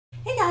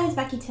guys,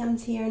 Becky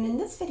Timms here, and in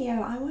this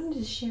video I wanted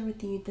to share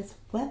with you this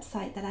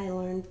website that I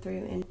learned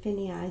through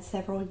INFINii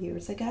several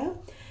years ago.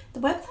 The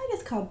website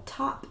is called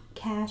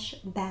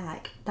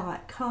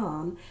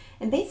topcashback.com,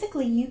 and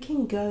basically you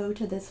can go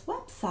to this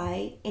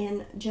website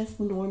and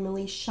just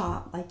normally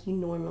shop like you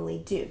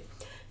normally do.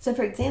 So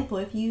for example,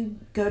 if you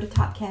go to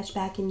Top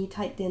Cashback and you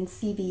typed in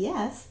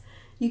CVS,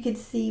 you could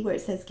see where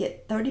it says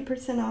get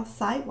 30% off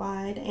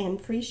site-wide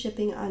and free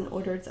shipping on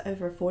orders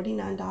over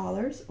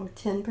 $49 or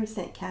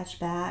 10% cash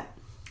back.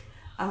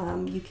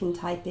 You can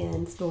type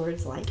in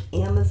stores like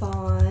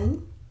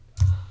Amazon,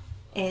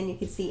 and you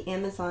can see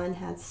Amazon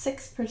has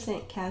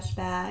 6% cash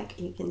back.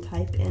 You can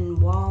type in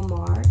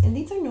Walmart, and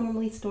these are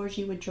normally stores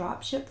you would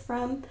drop ship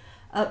from,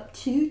 up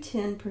to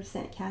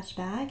 10% cash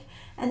back.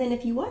 And then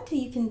if you want to,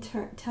 you can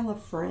tell a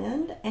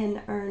friend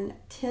and earn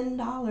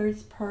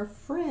 $10 per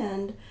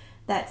friend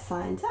that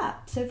signs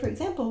up. So for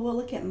example, we'll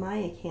look at my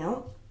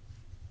account.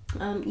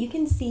 You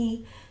can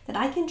see that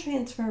I can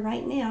transfer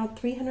right now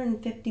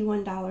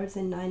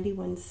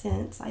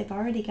 $351.91. I've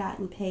already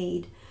gotten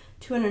paid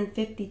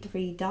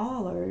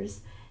 $253,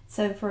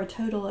 so for a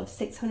total of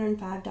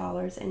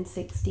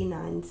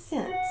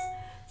 $605.69.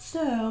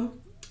 So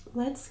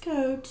let's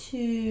go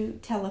to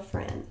tell a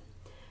friend.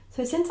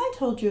 So since I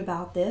told you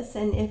about this,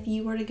 and if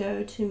you were to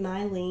go to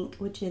my link,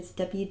 which is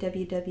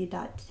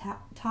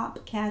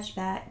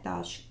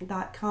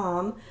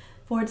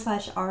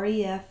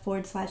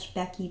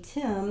www.topcashback.com/ref/Becky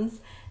Timms,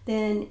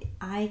 then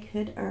I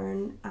could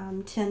earn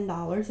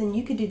 $10, and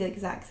you could do the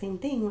exact same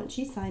thing. Once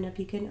you sign up,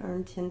 you can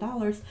earn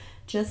 $10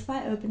 just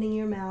by opening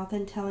your mouth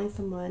and telling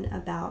someone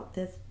about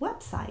this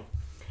website.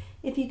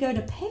 If you go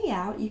to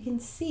payout, you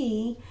can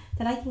see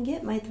that I can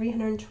get my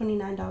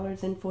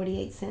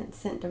 $329.48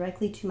 sent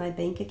directly to my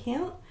bank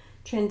account,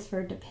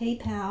 transferred to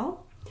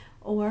PayPal,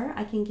 or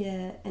I can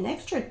get an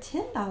extra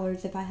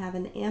 $10 if I have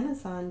an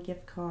Amazon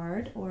gift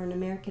card or an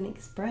American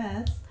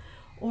Express,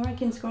 or I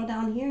can scroll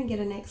down here and get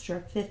an extra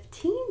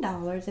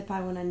 $15 if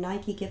I want a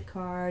Nike gift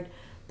card,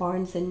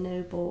 Barnes &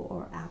 Noble,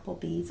 or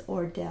Applebee's,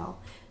 or Dell.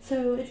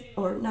 So,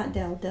 or not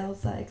Dell,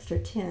 Dell's extra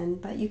 10,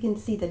 but you can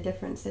see the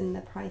difference in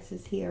the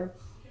prices here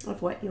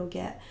of what you'll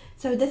get.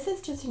 So this is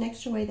just an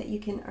extra way that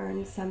you can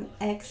earn some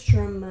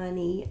extra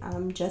money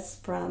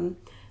just from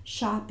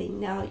shopping.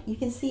 Now you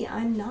can see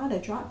I'm not a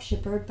drop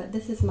shipper, but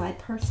this is my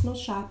personal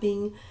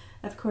shopping.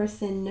 Of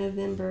course, in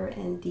November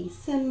and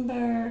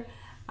December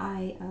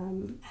I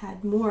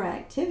had more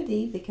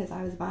activity because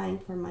I was buying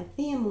for my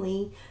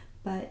family,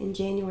 but in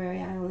January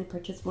I only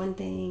purchased one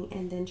thing,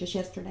 and then just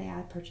yesterday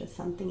I purchased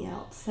something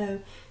else. So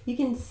you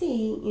can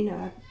see, you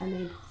know, I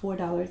made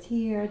 $4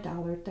 here,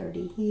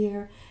 $1.30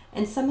 here,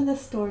 and some of the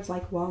stores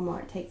like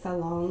Walmart takes a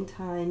long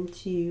time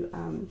to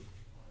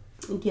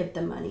give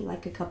the money,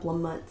 like a couple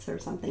of months or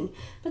something,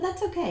 but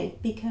that's okay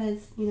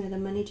because, you know, the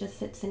money just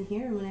sits in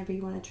here, and whenever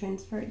you want to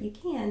transfer it, you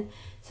can.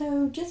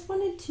 So just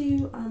wanted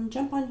to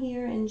jump on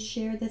here and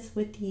share this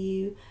with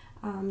you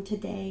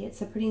today. It's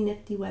a pretty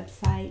nifty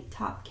website,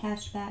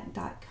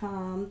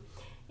 topcashback.com,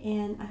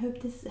 and I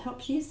hope this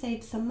helps you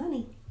save some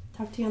money.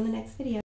 Talk to you on the next video.